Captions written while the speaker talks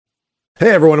Hey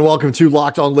everyone, welcome to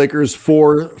Locked On Lakers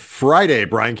for Friday.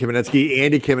 Brian Kamenetsky,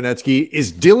 Andy Kamenetsky.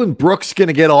 Is Dillon Brooks going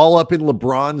to get all up in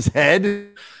LeBron's head?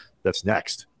 That's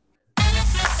next.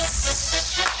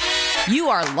 You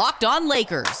are Locked On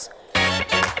Lakers,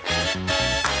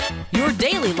 your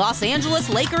daily Los Angeles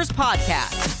Lakers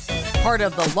podcast. Part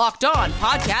of the Locked On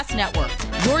Podcast Network,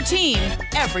 your team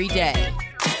every day.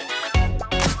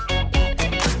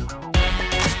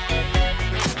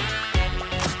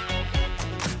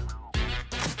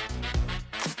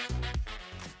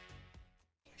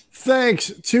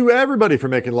 Thanks to everybody for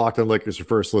making Locked On Lakers your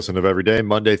first listen of every day,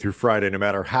 Monday through Friday, no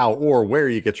matter how or where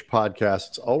you get your podcasts.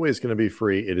 It's always going to be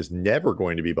free. It is never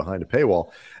going to be behind a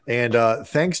paywall. And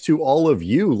thanks to all of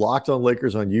you, Locked On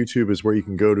Lakers on YouTube is where you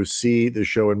can go to see the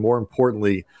show and, more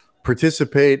importantly,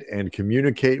 participate and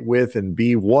communicate with and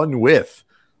be one with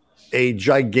a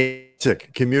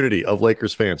gigantic community of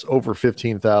Lakers fans, over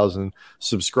 15,000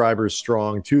 subscribers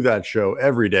strong to that show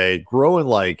every day, growing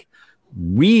like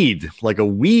a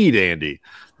weed, Andy.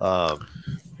 Well,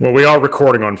 we are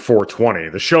recording on 420.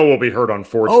 The show will be heard on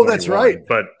 420. Oh, that's right.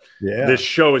 But yeah, this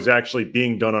show is actually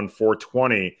being done on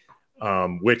 420,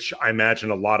 which I imagine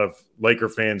a lot of Laker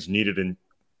fans needed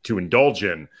to indulge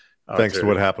in. Thanks to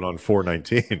what happened on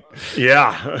 419.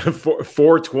 Yeah,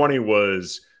 420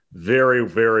 was very,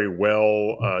 very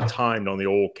well timed on the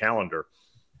old calendar.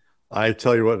 I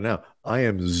tell you what now, I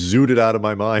am zooted out of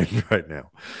my mind right now.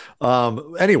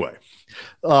 Anyway,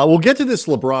 we'll get to this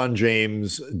LeBron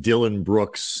James, Dillon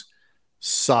Brooks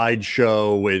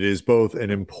sideshow. It is both an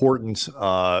important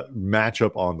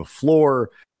matchup on the floor.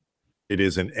 It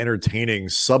is an entertaining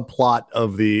subplot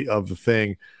of the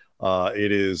thing.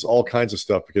 It is all kinds of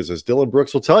stuff because, as Dillon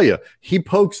Brooks will tell you, he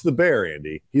pokes the bear,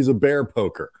 Andy. He's a bear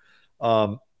poker.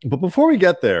 But before we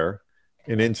get there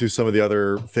and into some of the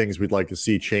other things we'd like to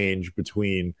see change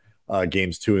between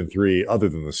games 2 and 3, other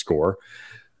than the score,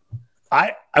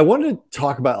 I wanted to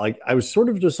talk about, I was sort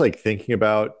of just thinking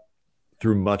about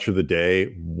through much of the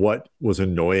day what was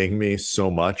annoying me so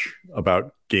much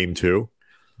about game 2.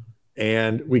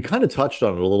 And we kind of touched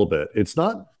on it a little bit.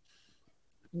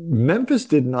 Memphis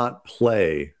did not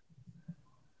play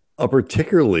a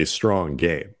particularly strong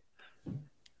game.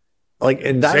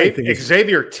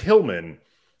 Xavier Tillman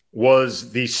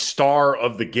was the star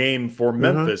of the game for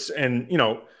Memphis. And,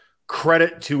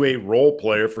 credit to a role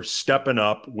player for stepping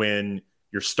up when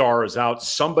your star is out.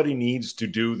 Somebody needs to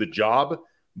do the job.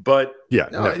 But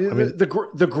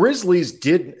the Grizzlies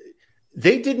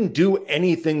didn't do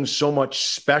anything so much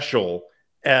special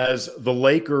as the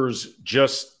Lakers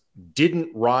just didn't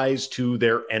rise to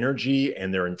their energy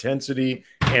and their intensity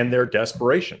and their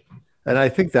desperation. And I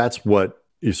think that's what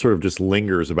sort of just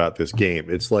lingers about this game.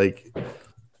 It's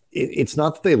it's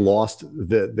not that they lost,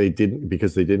 that they didn't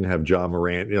because they didn't have Ja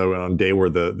Morant, on a day where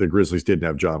the Grizzlies didn't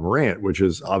have Ja Morant, which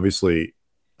is obviously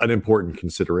an important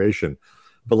consideration.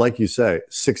 But like you say,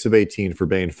 6 of 18 for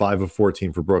Bane, 5 of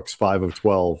 14 for Brooks, 5 of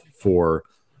 12 for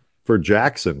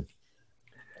Jackson.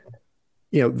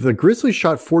 The Grizzlies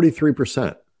shot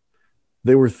 43%.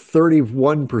 They were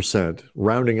 31%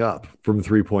 rounding up from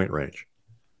 3-point range.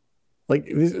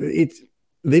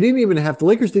 The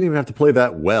Lakers didn't even have to play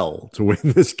that well to win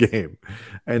this game,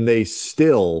 and they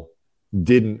still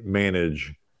didn't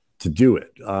manage to do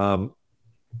it. The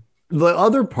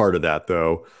other part of that,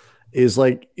 though, is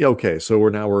okay, so we're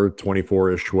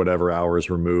 24-ish, whatever hours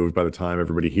removed by the time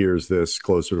everybody hears this,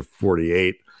 closer to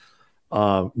 48.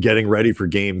 Getting ready for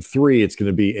game 3, it's going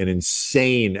to be an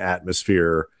insane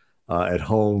atmosphere at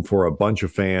home for a bunch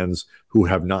of fans who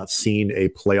have not seen a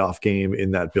playoff game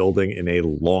in that building in a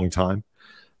long time.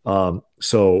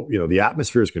 So the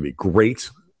atmosphere is going to be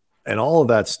great and all of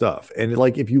that stuff. And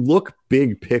if you look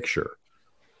big picture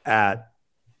at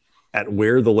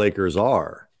where the Lakers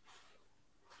are,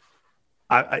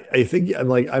 I think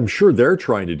I'm sure they're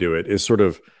trying to do it is sort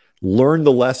of learn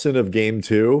the lesson of game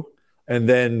 2 and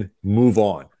then move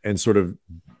on and sort of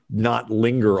not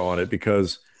linger on it,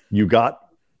 because you got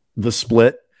the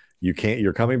split.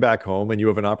 You're coming back home and you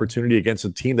have an opportunity against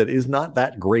a team that is not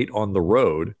that great on the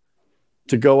road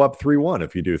to go up 3-1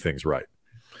 if you do things right.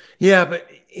 Yeah, but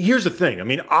here's the thing. I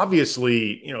mean,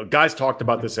 obviously, guys talked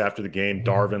about this after the game,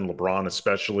 Darvin, LeBron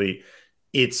especially.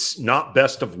 It's not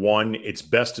best of 1, it's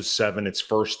best of 7, it's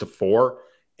first to 4.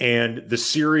 And the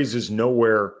series is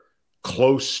nowhere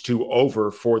close to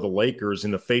over for the Lakers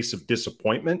in the face of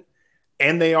disappointment.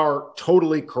 And they are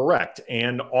totally correct.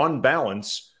 And on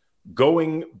balance,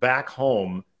 going back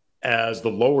home as the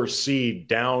lower seed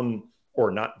down, or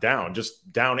not down,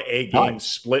 just down a game,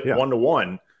 split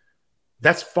 1-1,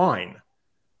 that's fine.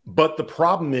 But the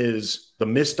problem is the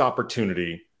missed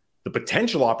opportunity, the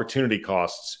potential opportunity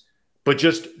costs but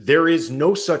just there is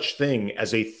no such thing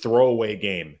as a throwaway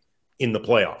game in the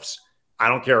playoffs. I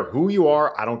don't care who you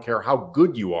are. I don't care how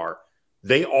good you are.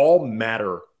 They all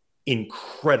matter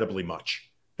incredibly much.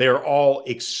 They are all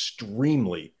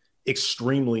extremely,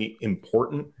 extremely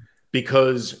important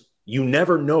because you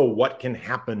never know what can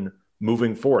happen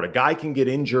moving forward. A guy can get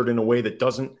injured in a way that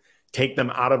doesn't take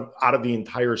them out of the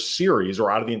entire series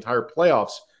or out of the entire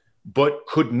playoffs, but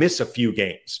could miss a few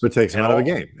games. But takes him out of a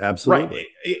game. Absolutely.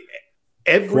 Right.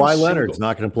 Kawhi Leonard's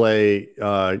not going to play,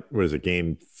 what is it,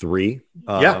 game 3?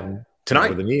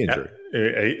 Tonight. With a knee injury.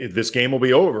 This game will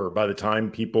be over by the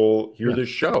time people hear this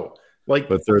show.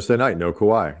 But Thursday night, no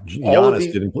Kawhi.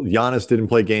 Giannis didn't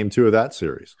play game 2 of that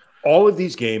series. All of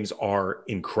these games are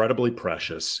incredibly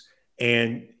precious.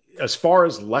 And as far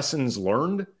as lessons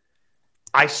learned,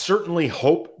 I certainly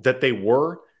hope that they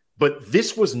were, but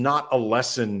this was not a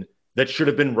lesson that should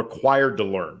have been required to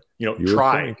learn.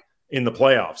 Try in the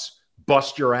playoffs,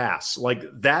 bust your ass. Like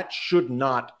that should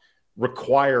not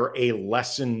require a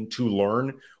lesson to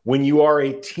learn when you are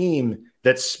a team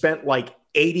that spent like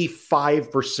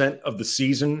 85% of the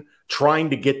season trying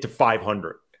to get to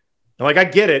 500. And I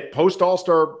get it. Post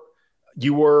All-Star,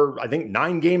 you were, I think,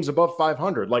 9 games above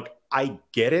 500. I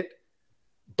get it.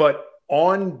 But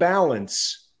on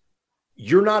balance,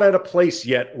 you're not at a place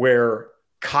yet where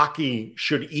cocky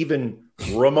should even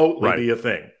remotely be a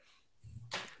thing.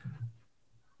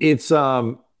 It's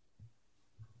God,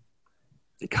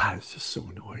 it's just so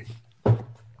annoying.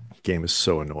 Game is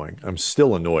so annoying. I'm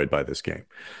still annoyed by this game.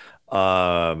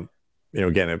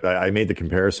 Again, I made the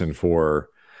comparison for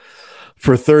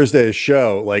Thursday's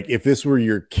show. Like if this were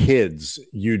your kids,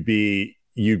 you'd be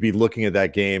looking at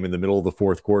that game in the middle of the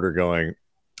fourth quarter going,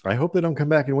 I hope they don't come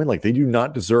back and win. Like they do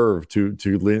not deserve to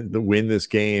win this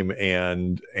game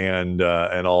and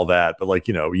all that. But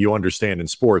you understand in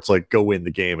sports, go win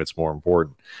the game. It's more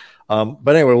important.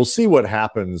 But anyway, we'll see what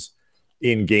happens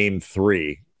in game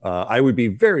 3. I would be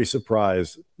very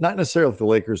surprised, not necessarily if the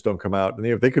Lakers don't come out, and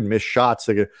if they could miss shots,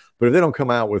 but if they don't come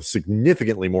out with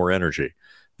significantly more energy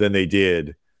than they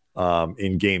did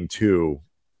in game 2,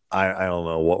 I don't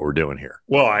know what we're doing here.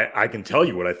 Well, I can tell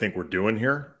you what I think we're doing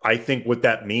here. I think what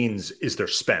that means is they're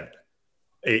spent.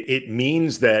 It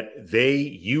means that they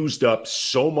used up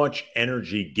so much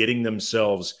energy getting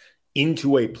themselves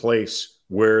into a place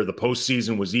where the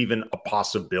postseason was even a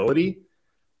possibility.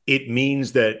 It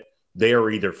means that they are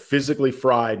either physically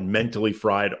fried, mentally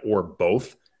fried, or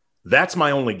both. That's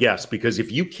my only guess, because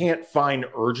if you can't find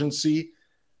urgency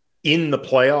in the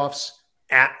playoffs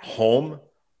at home,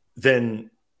 then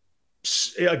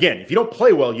again, if you don't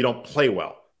play well, you don't play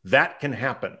well. That can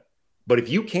happen. But if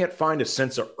you can't find a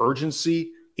sense of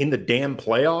urgency in the damn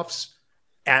playoffs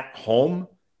at home,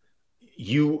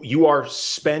 you are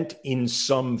spent in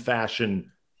some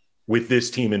fashion with this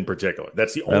team in particular.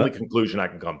 That's the only conclusion I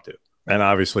can come to. And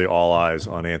obviously all eyes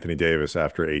on Anthony Davis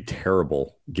after a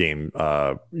terrible game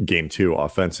 2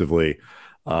 offensively.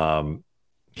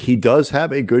 He does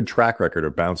have a good track record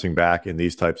of bouncing back in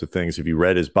these types of things. If you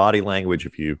read his body language,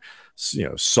 if you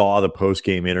saw the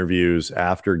post-game interviews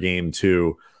after game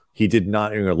 2, he did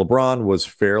not, LeBron was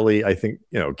fairly, I think,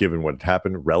 given what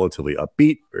happened, relatively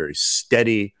upbeat, very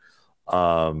steady,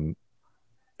 and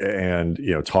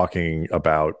talking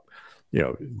about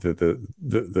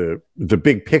the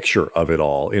big picture of it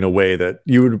all in a way that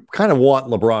you would kind of want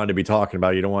LeBron to be talking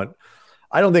about. You don't want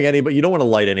to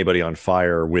light anybody on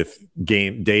fire with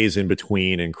game days in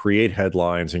between and create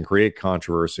headlines and create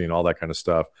controversy and all that kind of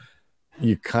stuff.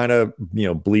 You kind of,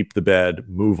 bleep the bed,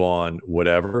 move on,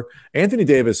 whatever. Anthony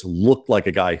Davis looked like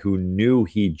a guy who knew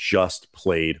he just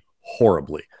played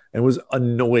horribly and was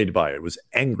annoyed by it, was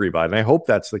angry by it. And I hope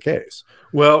that's the case.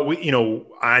 Well,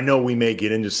 I know we may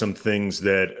get into some things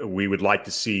that we would like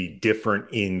to see different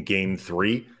in game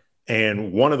 3.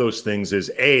 And one of those things is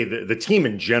the team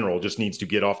in general just needs to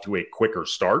get off to a quicker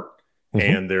start.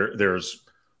 Mm-hmm. And there's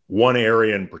one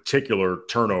area in particular,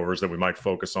 turnovers, that we might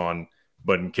focus on.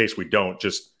 But in case we don't,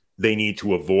 just they need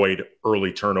to avoid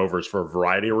early turnovers for a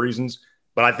variety of reasons.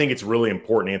 But I think it's really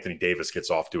important Anthony Davis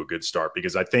gets off to a good start,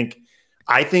 because I think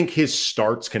his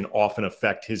starts can often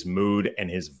affect his mood and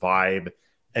his vibe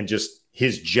and just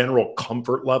his general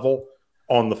comfort level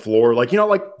on the floor. How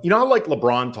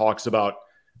LeBron talks about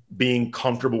being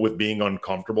comfortable with being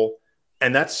uncomfortable.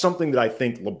 And that's something that I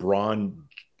think LeBron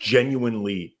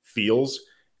genuinely feels.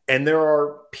 And there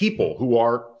are people who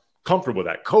are comfortable with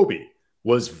that. Kobe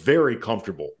was very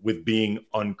comfortable with being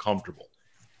uncomfortable.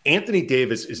 Anthony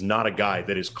Davis is not a guy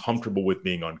that is comfortable with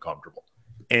being uncomfortable.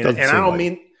 And I don't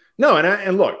mean, no,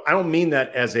 and look, I don't mean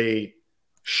that as a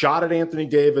shot at Anthony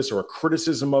Davis or a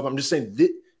criticism of him. I'm just saying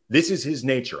This is his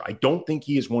nature. I don't think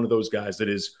he is one of those guys that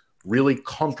is really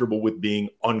comfortable with being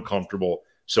uncomfortable.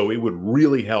 So it would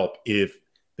really help if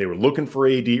they were looking for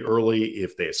AD early,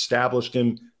 if they established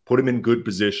him, put him in good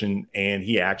position, and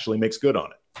he actually makes good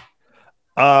on it.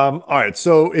 All right.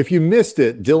 So if you missed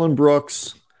it, Dillon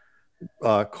Brooks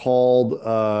called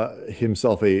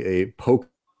himself a poke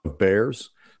of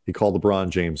bears. He called LeBron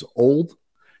James old.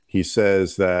 He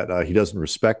says that he doesn't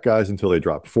respect guys until they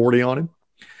drop 40 on him.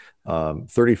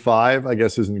 35, I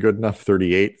guess, isn't good enough.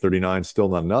 38, 39, still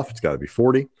not enough. It's got to be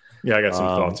 40. Yeah, I got some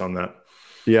thoughts on that.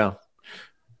 Yeah.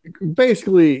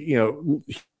 Basically, he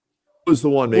was the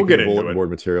one making the bulletin board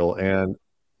material. And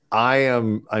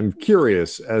I'm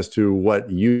curious as to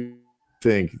what you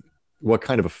think, what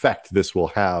kind of effect this will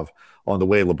have on the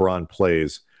way LeBron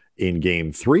plays in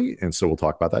Game 3. And so we'll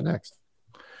talk about that next.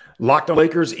 Locked on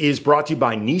Lakers is brought to you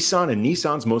by Nissan, and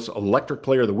Nissan's most electric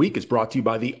player of the week is brought to you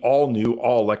by the all-new,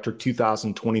 all-electric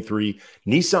 2023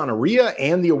 Nissan Ariya,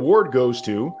 and the award goes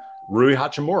to Rui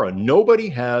Hachimura. Nobody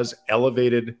has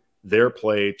elevated their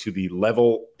play to the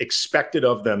level expected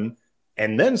of them,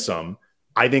 and then some,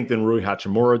 I think, than Rui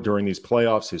Hachimura during these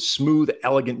playoffs. His smooth,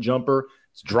 elegant jumper,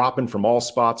 it's dropping from all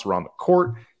spots around the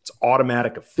court. It's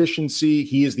automatic efficiency.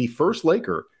 He is the first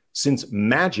Laker since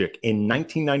Magic in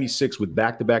 1996 with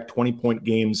back-to-back 20-point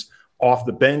games off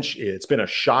the bench. It's been a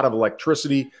shot of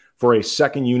electricity for a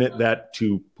second unit that,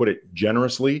 to put it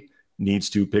generously, needs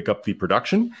to pick up the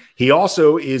production. He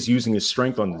also is using his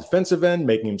strength on the defensive end,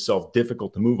 making himself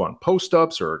difficult to move on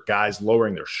post-ups or guys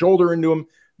lowering their shoulder into him.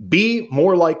 Be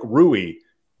more like Rui,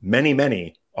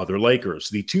 many other Lakers.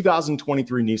 The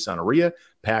 2023 Nissan Ariya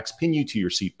packs pin you to your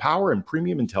seat power and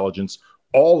premium intelligence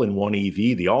all in one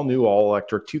EV, the all-new,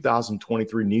 all-electric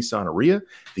 2023 Nissan Ariya,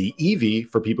 the EV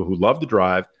for people who love to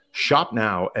drive. Shop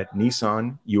now at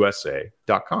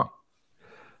nissanusa.com.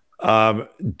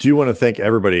 Do want to thank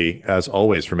everybody, as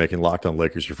always, for making Locked On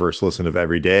Lakers your first listen of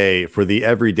every day. For the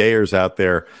everydayers out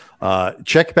there,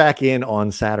 check back in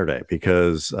on Saturday,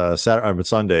 because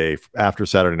Sunday, after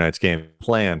Saturday night's game,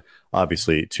 plan,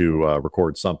 obviously, to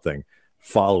record something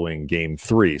following Game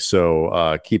 3.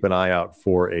 So keep an eye out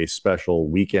for a special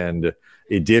weekend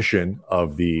edition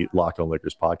of the Locked On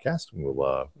Lakers podcast.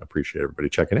 We'll appreciate everybody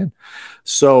checking in.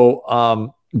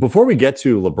 So before we get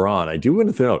to LeBron, I do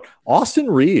want to note Austin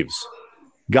Reeves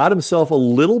got himself a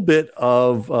little bit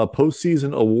of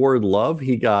postseason award love.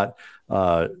 He got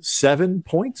 7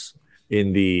 points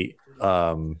in the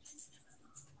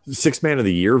Sixth Man of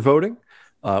the Year voting,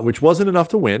 which wasn't enough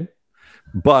to win.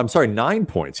 But I'm sorry, 9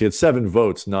 points. He had 7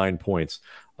 votes, 9 points.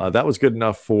 That was good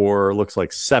enough for, looks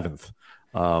like, 7th,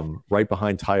 right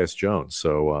behind Tyus Jones.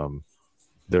 So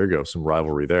there you go, some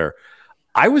rivalry there.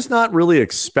 I was not really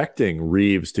expecting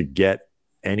Reeves to get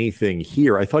anything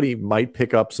here. I thought he might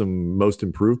pick up some most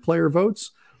improved player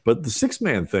votes, but the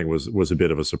six-man thing was a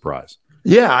bit of a surprise.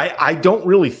 Yeah, I don't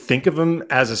really think of him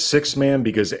as a six-man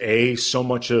because, so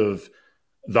much of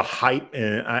the hype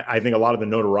and I think a lot of the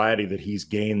notoriety that he's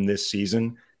gained this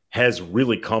season has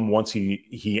really come once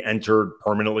he entered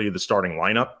permanently the starting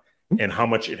lineup, and how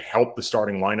much it helped the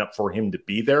starting lineup for him to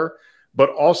be there.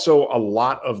 But also a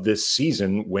lot of this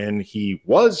season, when he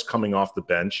was coming off the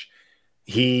bench,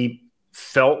 he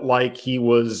felt like he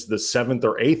was the 7th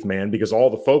or 8th man because all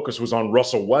the focus was on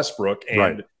Russell Westbrook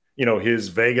and his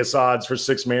Vegas odds for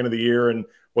Sixth Man of the Year, and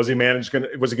was he going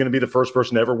to be the first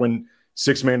person to ever win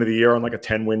Sixth Man of the Year on like a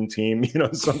 10-win team,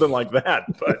 something like that.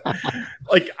 But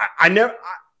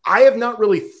I have not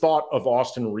really thought of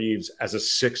Austin Reeves as a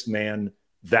sixth man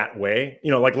that way.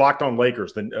 Like Locked On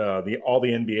Lakers, all the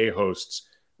NBA hosts,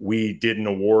 we did an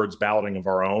awards balloting of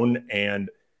our own, and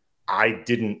I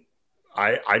didn't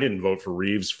vote for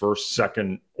Reeves first,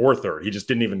 second, or third. He just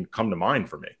didn't even come to mind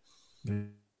for me.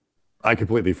 I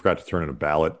completely forgot to turn in a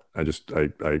ballot.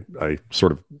 I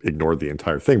sort of ignored the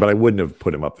entire thing, but I wouldn't have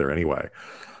put him up there anyway.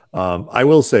 I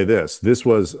will say this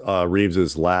was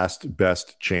Reeves's last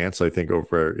best chance, I think,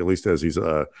 over, at least as he's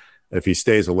if he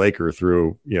stays a Laker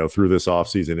through this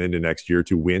offseason into next year,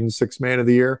 to win Sixth Man of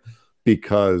the Year,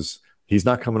 because he's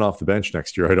not coming off the bench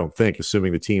next year, I don't think,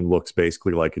 assuming the team looks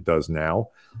basically like it does now.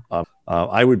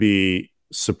 I would be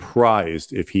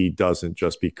surprised if he doesn't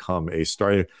just become a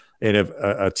starter. And if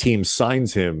a team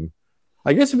signs him,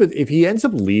 I guess if he ends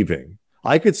up leaving,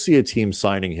 I could see a team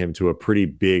signing him to a pretty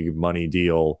big money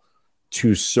deal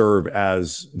to serve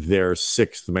as their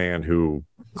sixth man who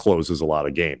closes a lot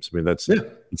of games. I mean,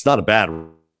 it's not a bad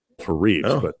for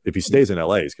Reeves, but if he stays in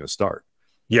LA, he's going to start.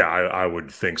 Yeah, I would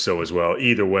think so as well.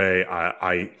 Either way,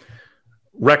 I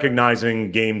recognizing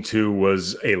Game 2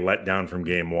 was a letdown from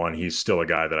Game 1. He's still a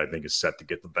guy that I think is set to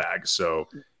get the bag. So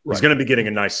He's Right. going to be getting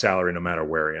a nice salary no matter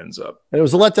where he ends up. And it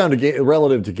was a letdown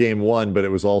relative to game one, but it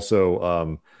was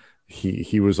also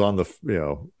he was on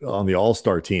the on the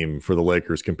All-Star team for the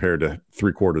Lakers compared to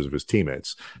 3/4 of his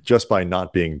teammates just by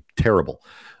not being terrible.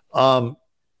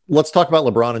 Let's talk about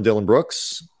LeBron and Dillon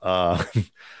Brooks.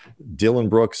 Dillon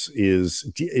Brooks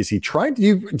is he trying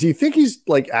to do you think he's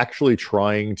like actually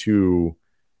trying to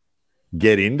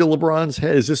get into LeBron's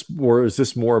head? Is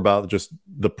this more about just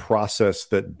the process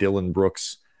that Dillon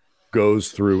Brooks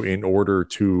goes through in order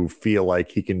to feel like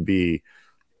he can be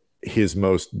his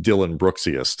most Dillon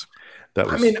Brooksiest?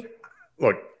 I mean,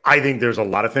 look, I think there's a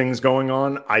lot of things going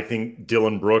on. I think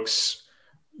Dillon Brooks,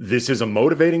 this is a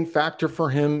motivating factor for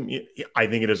him. I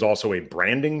think it is also a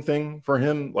branding thing for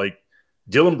him. Like,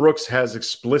 Dillon Brooks has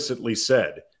explicitly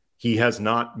said he has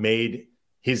not made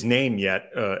his name yet,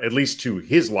 at least to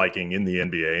his liking in the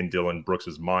NBA. In Dillon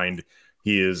Brooks's mind,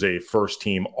 he is a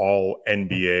first-team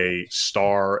All-NBA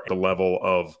star at the level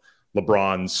of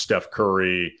LeBron, Steph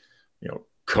Curry,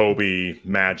 Kobe,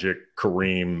 Magic,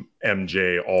 Kareem,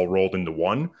 MJ, all rolled into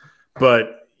one.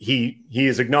 But he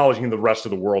is acknowledging the rest of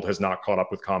the world has not caught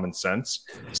up with common sense.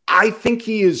 I think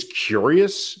he is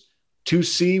curious to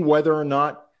see whether or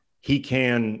not he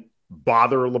can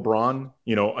bother LeBron,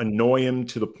 annoy him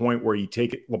to the point where you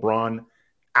take LeBron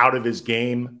out of his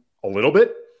game a little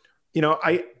bit.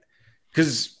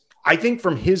 Because I think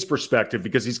from his perspective,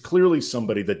 because he's clearly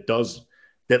somebody that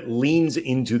leans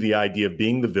into the idea of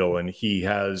being the villain, he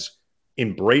has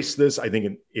embraced this. I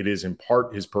think it is in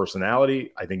part his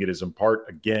personality. I think it is in part,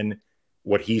 again,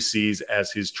 what he sees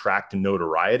as his track to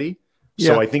notoriety. Yeah.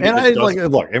 So I think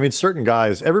certain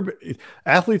guys,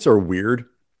 athletes are weird.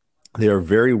 They are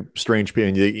very strange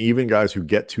people. Even guys who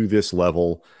get to this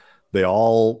level, they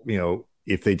all,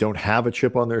 if they don't have a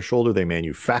chip on their shoulder, they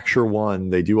manufacture one.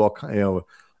 They do all kind,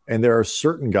 and there are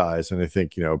certain guys, and I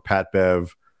think, Pat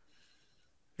Bev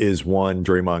is one.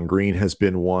 Draymond Green has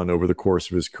been one over the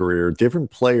course of his career. Different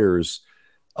players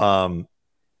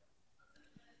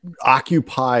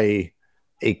occupy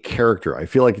a character. I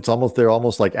feel like they're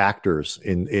almost like actors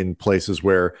in places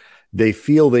where they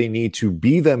feel they need to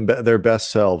be their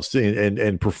best selves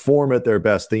and perform at their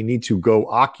best. They need to go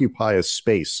occupy a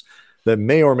space that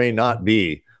may or may not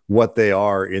be what they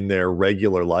are in their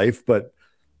regular life.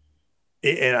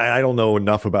 And I don't know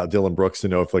enough about Dillon Brooks to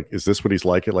know if, is this what he's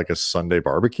like at a Sunday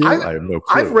barbecue? I have no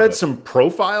clue. I've read some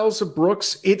profiles of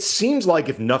Brooks. It seems like,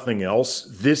 if nothing else,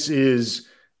 this is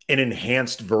an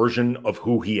enhanced version of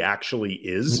who he actually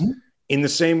is. Mm-hmm. In the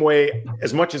same way,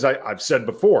 as much as I've said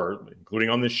before, including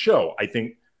on this show, I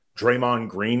think Draymond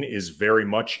Green is very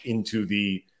much into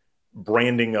the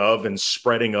branding of and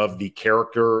spreading of the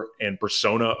character and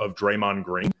persona of Draymond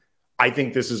Green. I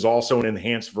think this is also an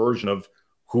enhanced version of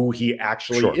who he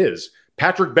actually is.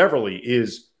 Patrick Beverley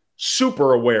is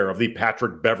super aware of the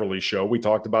Patrick Beverley show. We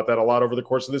talked about that a lot over the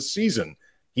course of this season.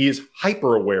 He is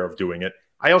hyper aware of doing it.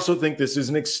 I also think this is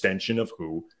an extension of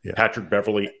who Patrick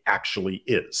Beverley actually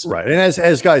is. Right. And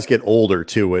as guys get older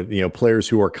too, and players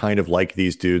who are kind of like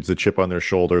these dudes, the chip on their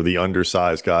shoulder, the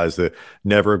undersized guys that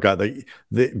never got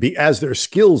as their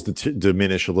skills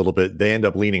diminish a little bit, they end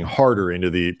up leaning harder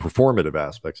into the performative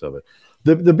aspects of it.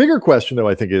 The bigger question, though,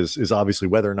 I think is obviously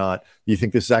whether or not you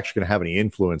think this is actually going to have any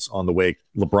influence on the way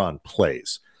LeBron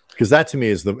plays, because that to me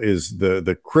is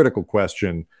the critical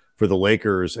question for the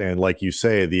Lakers, and like you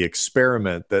say, the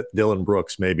experiment that Dillon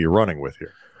Brooks may be running with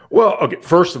here. Well, okay,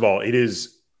 first of all, it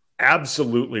is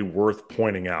absolutely worth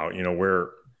pointing out, where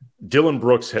Dillon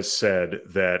Brooks has said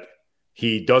that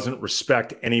he doesn't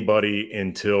respect anybody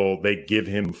until they give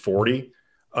him 40.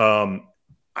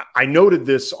 I noted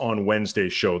this on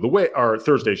Thursday's show, the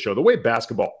way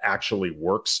basketball actually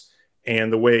works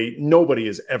and the way nobody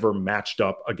has ever matched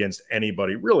up against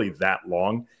anybody really that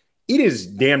long. It is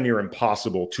damn near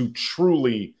impossible to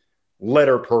truly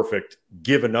letter perfect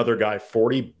give another guy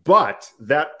 40. But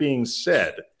that being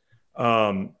said,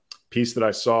 piece that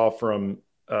I saw from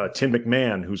Tim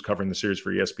McMahon, who's covering the series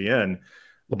for ESPN,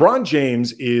 LeBron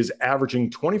James is averaging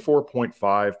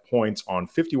 24.5 points on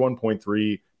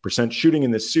 51.3% shooting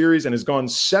in this series and has gone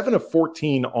 7 of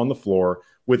 14 on the floor,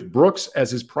 with Brooks as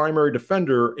his primary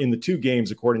defender in the two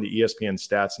games, according to ESPN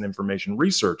Stats and Information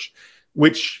Research,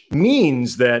 which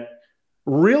means that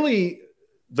really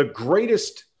the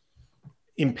greatest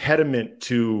impediment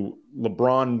to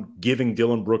LeBron giving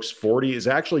Dillon Brooks 40 is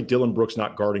actually Dillon Brooks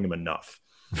not guarding him enough.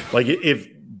 Like,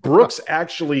 if Brooks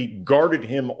actually guarded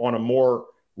him on a more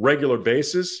regular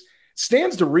basis,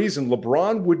 stands to reason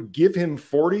LeBron would give him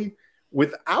 40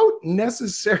 without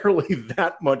necessarily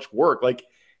that much work. Like,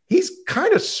 he's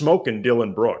kind of smoking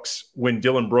Dillon Brooks when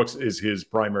Dillon Brooks is his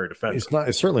primary defender.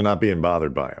 It's certainly not being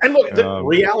bothered by him. And look, the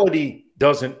reality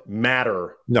doesn't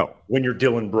matter. No, when you're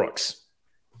Dillon Brooks.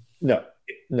 No,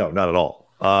 not at all.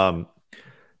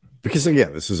 Because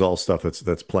again, this is all stuff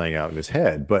that's playing out in his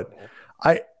head. But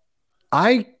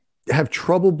I have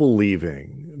trouble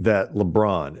believing that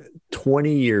LeBron,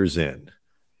 20 years in,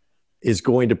 is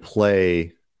going to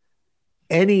play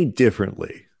any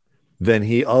differently than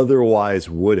he otherwise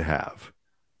would have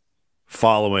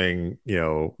following,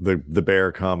 the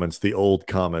Bear comments, the old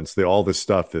comments, all the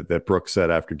stuff that Brooks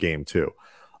said after game 2.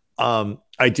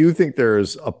 I do think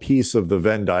there's a piece of the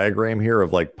Venn diagram here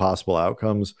of like possible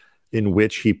outcomes in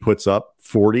which he puts up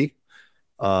 40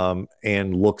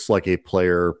 and looks like a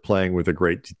player playing with a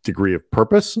great degree of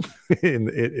purpose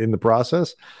in the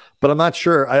process. But I'm not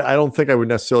sure. I don't think I would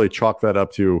necessarily chalk that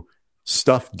up to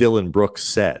stuff Dillon Brooks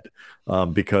said,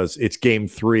 because it's game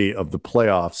 3 of the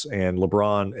playoffs, and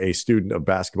LeBron, a student of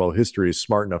basketball history, is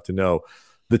smart enough to know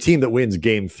the team that wins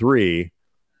game 3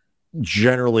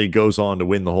 generally goes on to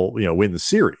win win the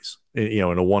series, in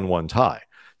a 1-1 tie.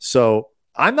 So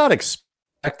I'm not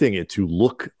expecting it to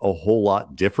look a whole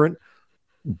lot different.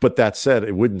 But that said,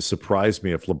 it wouldn't surprise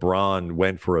me if LeBron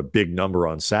went for a big number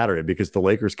on Saturday, because the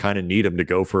Lakers kind of need him to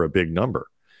go for a big number.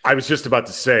 I was just about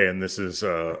to say, and this is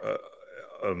a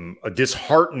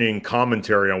disheartening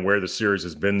commentary on where the series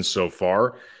has been so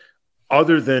far.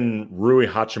 Other than Rui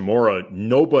Hachimura,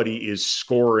 nobody is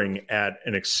scoring at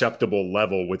an acceptable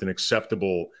level with an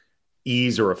acceptable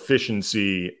ease or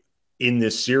efficiency in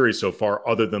this series so far,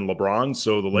 other than LeBron.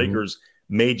 So the Lakers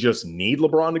may just need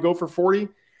LeBron to go for 40.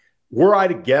 Were I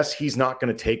to guess, he's not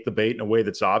going to take the bait in a way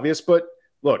that's obvious. But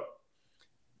look,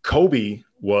 Kobe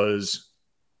was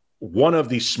one of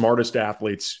the smartest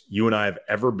athletes you and I have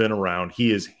ever been around.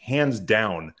 He is hands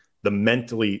down the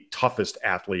mentally toughest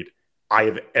athlete I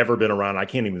have ever been around. I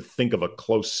can't even think of a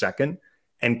close second.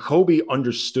 And Kobe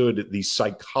understood the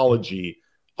psychology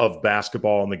of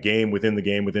basketball and the game within the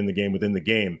game, within the game, within the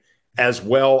game, as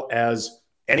well as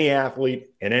any athlete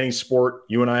in any sport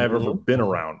you and I have ever been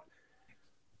around.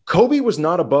 Kobe was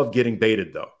not above getting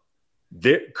baited, though.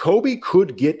 Kobe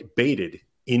could get baited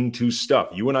into stuff.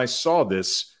 You and I saw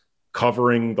this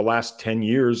covering the last 10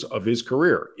 years of his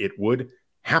career. It would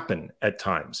happen at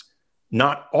times.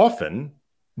 Not often,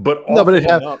 but often. No, but it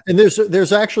happened. And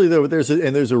there's actually, though, there's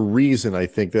a reason, I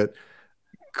think, that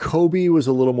Kobe was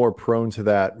a little more prone to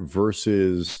that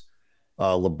versus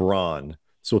LeBron.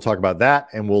 So we'll talk about that,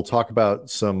 and we'll talk about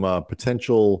some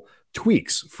potential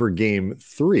tweaks for game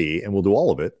 3, and we'll do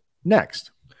all of it next.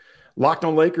 Locked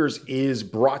On Lakers is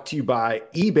brought to you by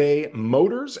eBay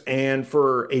Motors. And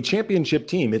for a championship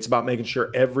team, it's about making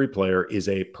sure every player is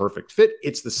a perfect fit.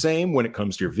 It's the same when it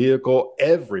comes to your vehicle.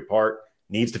 Every part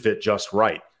needs to fit just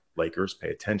right. Lakers, pay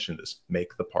attention to this.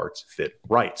 Make the parts fit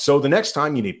right. So the next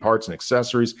time you need parts and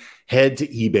accessories, head to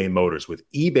eBay Motors. With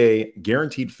eBay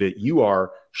Guaranteed Fit, you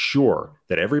are sure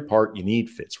that every part you need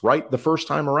fits right the first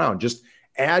time around. Just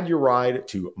add your ride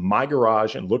to My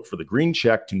Garage and look for the green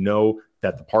check to know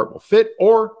that the part will fit,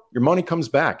 or your money comes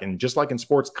back. And just like in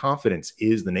sports, confidence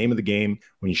is the name of the game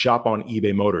when you shop on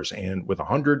eBay Motors. And with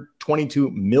 122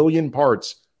 million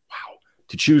parts, wow,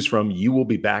 to choose from, you will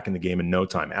be back in the game in no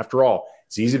time. After all,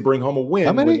 it's easy to bring home a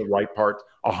win when the right part.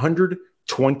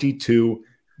 122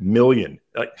 million.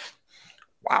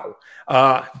 Wow.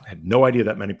 I had no idea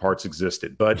that many parts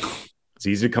existed, but it's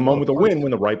easy to come home with a win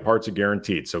when the right parts are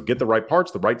guaranteed. So get the right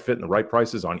parts, the right fit, and the right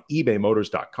prices on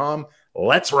ebaymotors.com.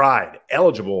 Let's ride.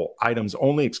 Eligible items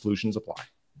only. Exclusions apply.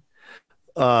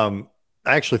 I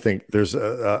actually think there's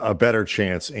a better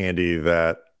chance, Andy,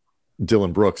 that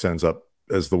Dillon Brooks ends up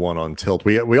as the one on tilt.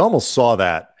 We almost saw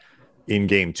that in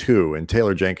game 2, and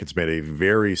Taylor Jenkins made a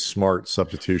very smart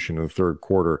substitution in the third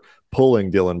quarter, pulling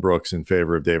Dillon Brooks in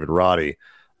favor of David Roddy.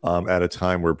 At a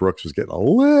time where Brooks was getting a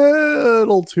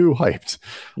little too hyped.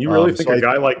 You really think a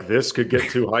guy like this could get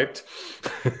too hyped?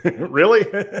 Really?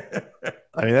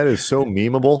 I mean, that is so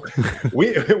memeable.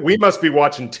 we must be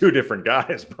watching two different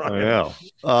guys, Brian. I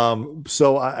know.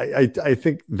 So I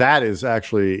think that is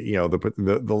actually,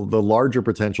 the larger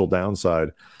potential downside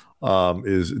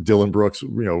is Dillon Brooks,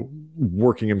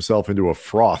 working himself into a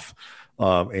froth,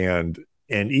 and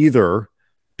either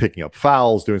picking up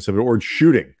fouls, doing something, or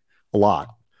shooting a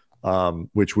lot.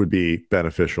 Which would be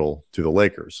beneficial to the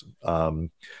Lakers.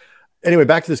 Anyway,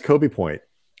 back to this Kobe point.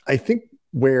 I think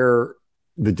where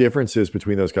the difference is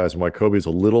between those guys and why Kobe is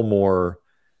a little more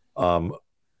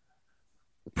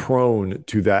prone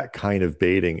to that kind of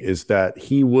baiting is that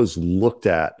he was looked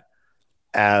at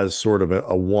as sort of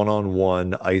a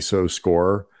one-on-one ISO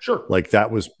scorer. Sure. Like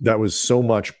that was so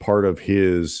much part of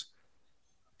his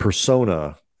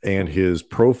persona and his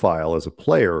profile as a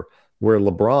player, where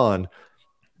LeBron,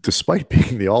 despite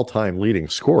being the all-time leading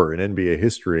scorer in NBA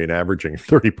history and averaging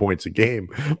 30 points a game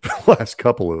for the last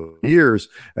couple of years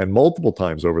and multiple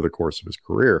times over the course of his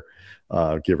career,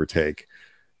 give or take,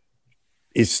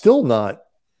 is still not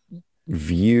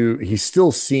he's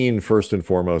still seen first and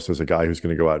foremost as a guy who's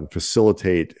going to go out and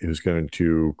facilitate, who's going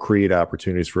to create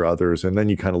opportunities for others. And then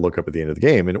you kind of look up at the end of the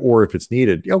game, and or if it's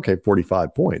needed, okay,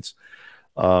 45 points.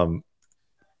 And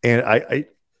I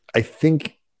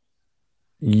think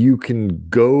you can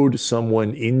goad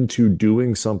someone into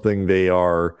doing something they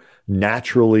are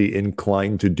naturally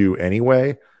inclined to do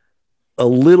anyway a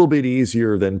little bit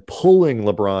easier than pulling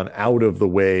LeBron out of the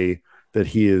way that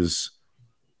he is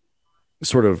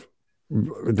sort of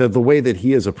the way that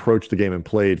he has approached the game and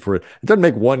played for it. It doesn't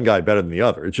make one guy better than the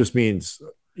other. It just means,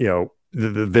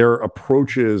 their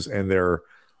approaches and their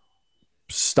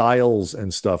styles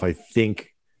and stuff, I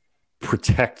think,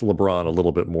 protect LeBron a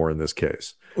little bit more in this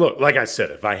case. Look, like I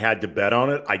said, if I had to bet on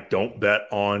it, I don't bet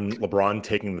on LeBron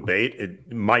taking the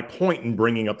bait. My point in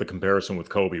bringing up the comparison with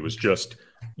Kobe was just,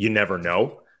 you never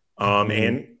know.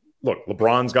 And look,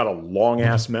 LeBron's got a long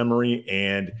ass memory,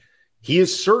 and he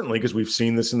is certainly, because we've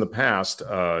seen this in the past,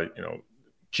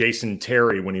 Jason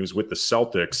Terry, when he was with the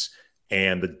Celtics,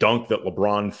 and the dunk that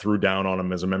LeBron threw down on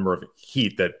him as a member of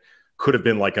Heat that could have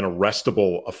been like an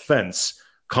arrestable offense,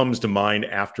 comes to mind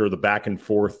after the back and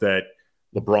forth that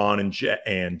LeBron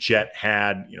and Jet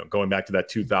had, going back to that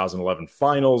 2011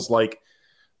 finals. Like,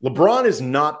 LeBron is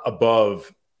not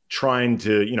above trying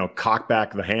to, cock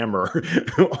back the hammer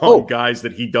on guys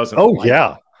that he doesn't like.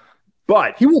 Yeah.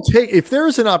 But he will take, if there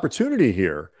is an opportunity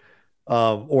here,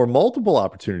 or multiple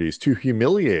opportunities to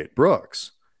humiliate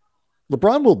Brooks,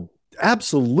 LeBron will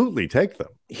absolutely take them.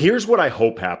 Here's what I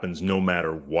hope happens no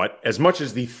matter what. As much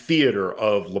as the theater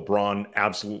of LeBron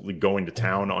absolutely going to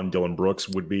town on Dillon Brooks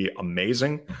would be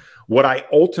amazing, what I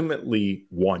ultimately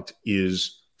want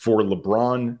is for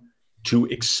LeBron to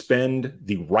expend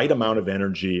the right amount of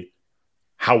energy,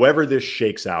 however this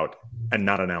shakes out, and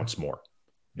not announce more.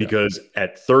 Because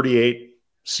at 38,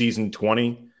 season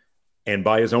 20, and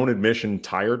by his own admission,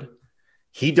 tired,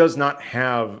 he does not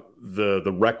have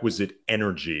the requisite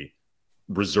energy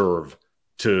reserve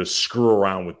to screw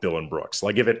around with Dillon Brooks.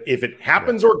 Like, if it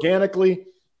happens organically,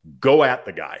 go at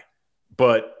the guy.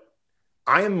 But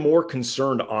I am more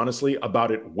concerned, honestly,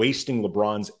 about it wasting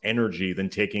LeBron's energy than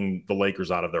taking the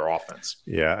Lakers out of their offense.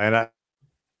 Yeah, and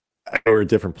we're a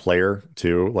different player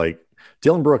too. Like,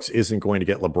 Dillon Brooks isn't going to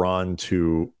get LeBron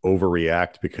to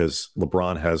overreact because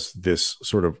LeBron has this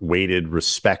sort of weighted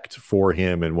respect for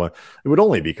him, and it would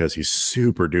only be because he's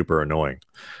super duper annoying,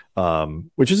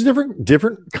 which is a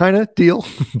different kind of deal.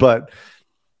 But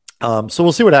so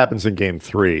we'll see what happens in Game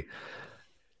 3.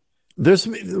 There's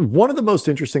one of the most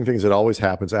interesting things that always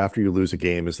happens after you lose a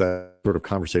game is that sort of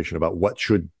conversation about what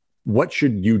should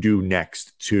you do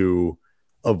next to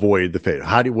avoid the fate.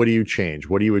 What do you change?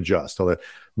 What do you adjust? All that.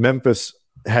 Memphis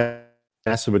had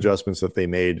massive adjustments that they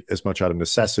made as much out of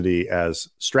necessity as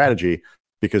strategy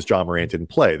because Ja Morant didn't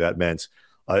play. That meant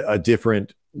a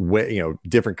different way,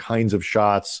 different kinds of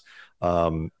shots,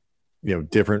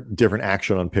 different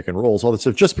action on pick and rolls, all that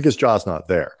stuff, just because Ja's not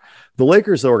there. The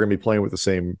Lakers, though, are going to be playing with the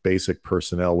same basic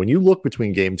personnel. When you look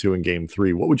between Game 2 and Game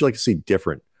 3, what would you like to see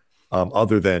different,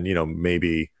 other than,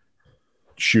 maybe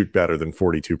shoot better than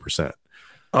 42%?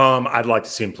 I'd like to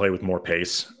see him play with more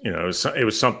pace. It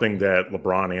was something that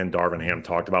LeBron and Darvin Ham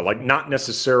talked about, like not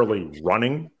necessarily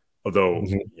running, although,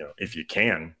 if you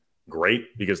can,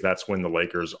 great, because that's when the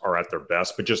Lakers are at their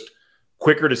best, but just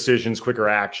quicker decisions, quicker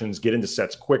actions, get into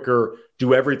sets quicker,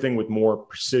 do everything with more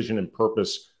precision and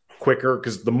purpose quicker.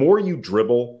 Because the more you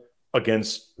dribble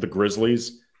against the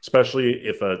Grizzlies, especially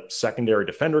if a secondary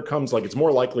defender comes, like, it's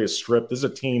more likely a strip. This is a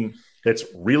team that's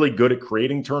really good at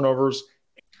creating turnovers.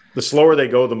 The slower they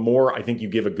go, the more I think you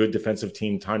give a good defensive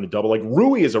team time to double. Like,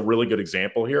 Rui is a really good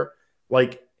example here.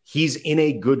 Like, he's in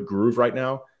a good groove right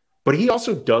now, but he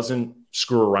also doesn't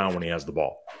screw around when he has the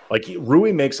ball. Like,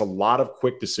 Rui makes a lot of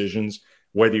quick decisions,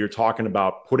 whether you're talking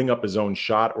about putting up his own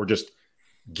shot or just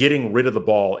getting rid of the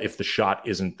ball if the shot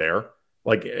isn't there.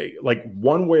 Like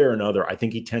one way or another, I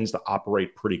think he tends to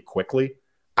operate pretty quickly.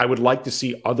 I would like to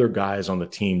see other guys on the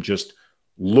team just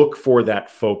look for that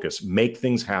focus, make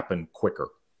things happen quicker.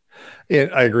 Yeah,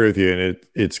 I agree with you, and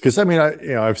it's because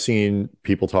I've seen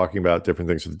people talking about different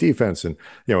things with the defense, and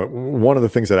one of the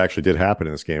things that actually did happen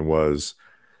in this game was,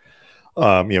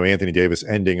 Anthony Davis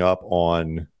ending up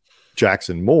on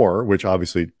Jackson more, which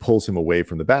obviously pulls him away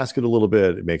from the basket a little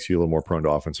bit. It makes you a little more prone to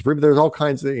offensive rebound. There's all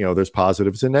kinds of, there's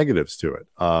positives and negatives to it.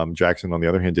 Jackson, on the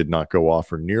other hand, did not go off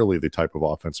for nearly the type of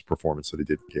offensive performance that he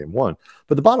did in game one.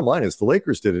 But the bottom line is the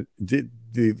Lakers did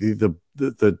the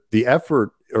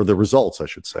effort, or the results, I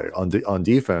should say, on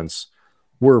defense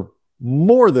were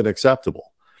more than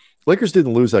acceptable. Lakers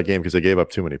didn't lose that game because they gave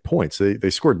up too many points. They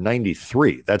scored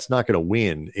 93. That's not going to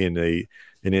win in an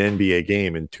NBA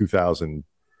game in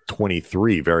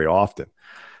 2023 very often.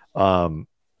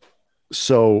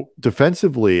 So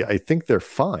defensively, I think they're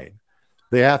fine.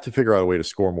 They have to figure out a way to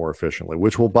score more efficiently,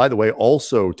 which will, by the way,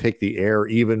 also take the air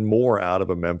even more out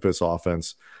of a Memphis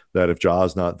offense that, if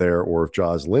Ja's not there or if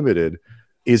Ja's limited,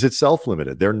 is itself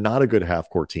limited. They're not a good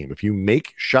half-court team. If you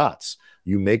make shots,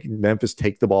 you make Memphis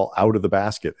take the ball out of the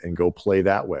basket and go play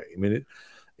that way. I mean,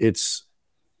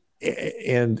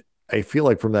 and I feel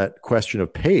like from that question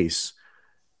of pace,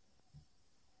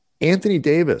 Anthony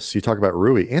Davis, you talk about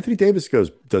Rui, Anthony Davis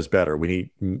does better when he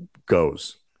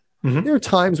goes. Mm-hmm. There are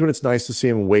times when it's nice to see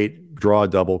him wait, draw a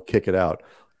double, kick it out,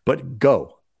 but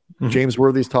go. Mm-hmm. James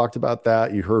Worthy's talked about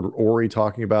that. You heard Ori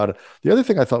talking about it. The other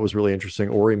thing I thought was really interesting,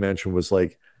 Ori mentioned, was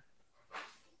like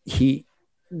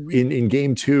in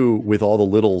game two, with all the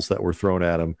littles that were thrown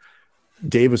at him,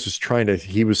 Davis was trying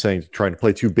to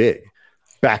play too big,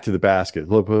 back to the basket.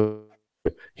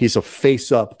 He's a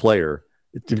face-up player.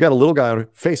 You've got a little guy on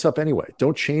face up anyway.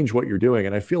 Don't change what you're doing.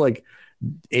 And I feel like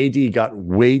AD got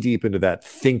way deep into that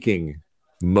thinking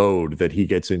mode that he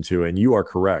gets into. And you are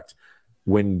correct.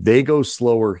 When they go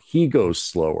slower, he goes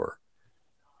slower,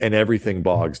 and everything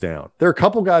bogs down. There are a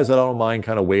couple guys that I don't mind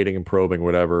kind of waiting and probing,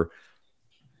 whatever.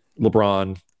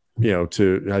 LeBron,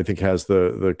 I think has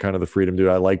the kind of the freedom to.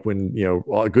 I like when,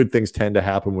 good things tend to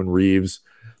happen when Reeves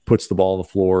puts the ball on the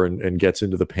floor and gets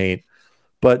into the paint.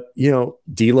 But,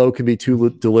 D'Lo can be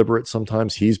too deliberate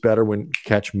sometimes. He's better when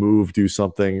catch, move, do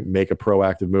something, make a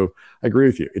proactive move. I agree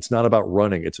with you. It's not about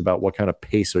running. It's about what kind of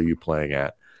pace are you playing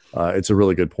at. It's a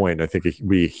really good point. And I think it could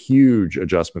be a huge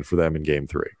adjustment for them in game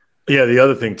three. Yeah, the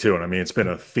other thing too, and I mean, it's been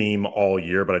a theme all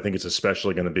year, but I think it's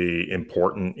especially going to be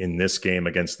important in this game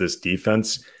against this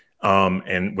defense.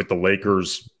 And with the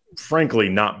Lakers, frankly,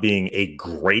 not being a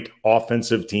great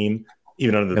offensive team,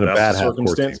 even under the best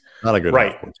circumstance. Not a good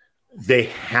right. They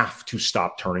have to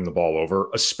stop turning the ball over,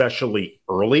 especially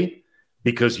early,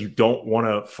 because you don't want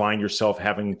to find yourself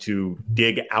having to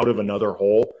dig out of another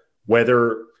hole.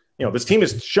 Whether, this team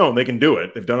has shown they can do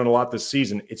it. They've done it a lot this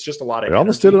season. It's just a lot of They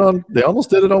almost did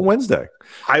it on Wednesday.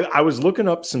 I was looking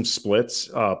up some splits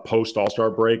post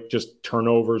All-Star break, just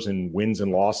turnovers and wins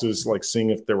and losses, like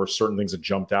seeing if there were certain things that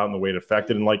jumped out in the way it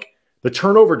affected. And like the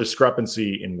turnover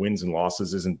discrepancy in wins and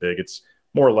losses isn't big. It's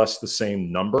more or less the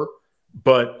same number.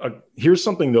 But here's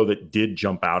something, though, that did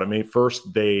jump out at me.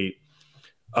 First, they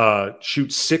shoot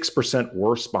 6%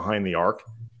 worse behind the arc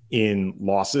in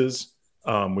losses,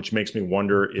 which makes me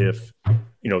wonder if,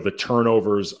 the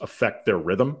turnovers affect their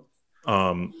rhythm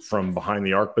from behind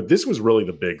the arc. But this was really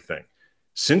the big thing.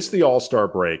 Since the All-Star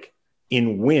break,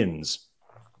 in wins,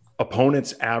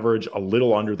 opponents average a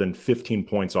little under than 15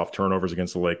 points off turnovers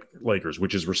against the Lakers,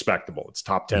 which is respectable. It's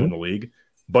top 10 in the league.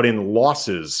 But in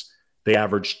losses, they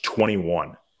averaged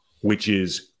 21, which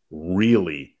is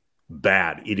really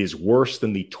bad. It is worse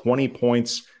than the 20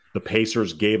 points the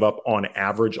Pacers gave up on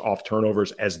average off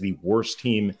turnovers as the worst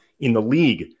team in the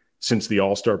league since the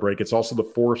All-Star break. It's also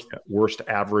the fourth worst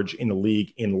average in the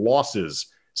league in losses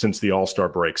since the All-Star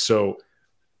break. So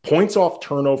points off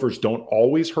turnovers don't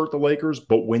always hurt the Lakers,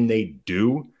 but when they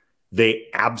do, they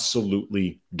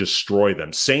absolutely destroy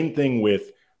them. Same thing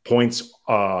with points,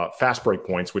 fast break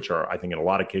points, which are, I think, in a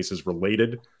lot of cases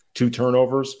related to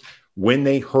turnovers. When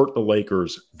they hurt the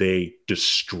Lakers, they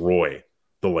destroy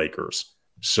the Lakers.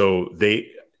 So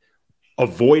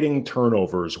avoiding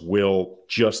turnovers will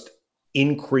just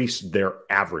increase their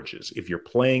averages. If you're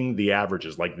playing the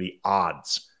averages, like the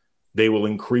odds, they will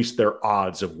increase their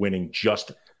odds of winning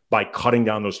just by cutting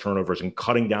down those turnovers and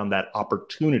cutting down that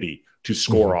opportunity to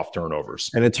score off turnovers.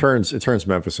 And it turns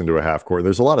Memphis into a half court.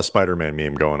 There's a lot of Spider-Man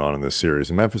meme going on in this series,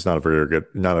 and Memphis not a very good,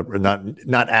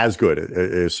 not as good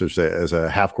as a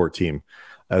half court team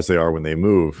as they are when they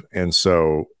move. And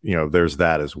so, there's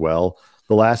that as well.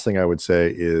 The last thing I would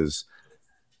say is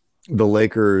the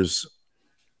Lakers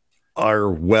are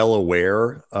well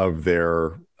aware of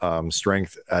their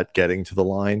strength at getting to the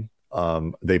line.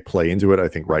 They play into it, I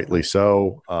think rightly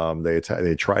so.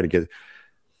 They try to get.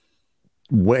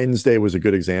 Wednesday was a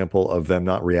good example of them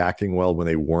not reacting well when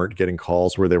they weren't getting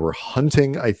calls, where they were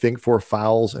hunting, I think, for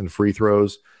fouls and free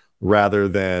throws rather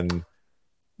than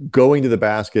going to the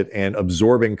basket and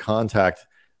absorbing contact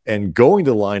and going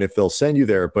to the line if they'll send you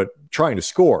there, but trying to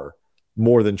score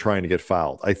more than trying to get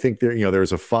fouled. I think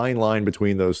there's a fine line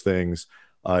between those things.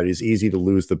 It is easy to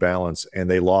lose the balance, and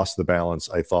they lost the balance,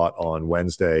 I thought, on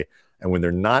Wednesday. And when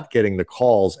they're not getting the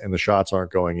calls and the shots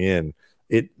aren't going in,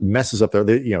 it messes up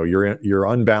you're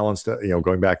unbalanced,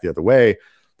 going back the other way.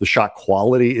 The shot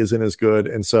quality isn't as good.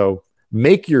 And so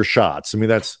make your shots. I mean,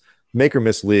 that's make or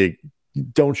miss league.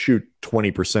 Don't shoot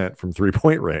 20% from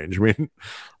 3-point range. I mean,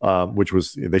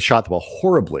 they shot the ball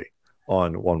horribly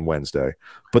on Wednesday.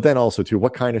 But then also, too,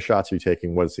 what kind of shots are you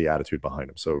taking? What's the attitude behind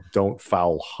them? So don't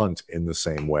foul hunt in the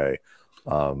same way.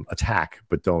 Attack,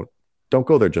 but don't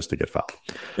go there just to get fouled.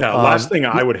 Yeah. Last thing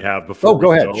I would have before.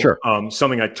 Go ahead. Sure.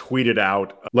 Something I tweeted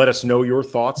out. Let us know your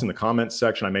thoughts in the comments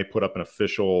section. I may put up an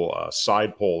official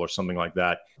side poll or something like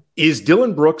that. Is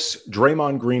Dillon Brooks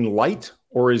Draymond Green light,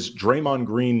 or is Draymond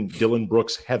Green Dillon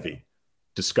Brooks heavy?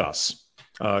 Discuss.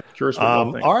 Curious what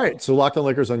you think. All right. So Locked On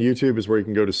Lakers on YouTube is where you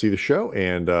can go to see the show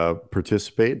and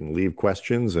participate and leave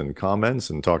questions and comments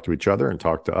and talk to each other and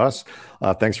talk to us.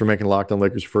 Thanks for making Locked On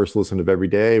Lakers first listen of every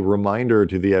day. Reminder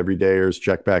to the everydayers,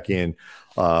 check back in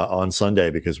on Sunday,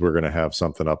 because we're going to have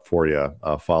something up for you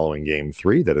following Game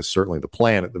 3. That is certainly the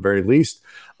plan at the very least.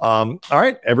 All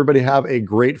right. Everybody have a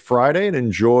great Friday and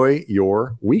enjoy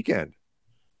your weekend.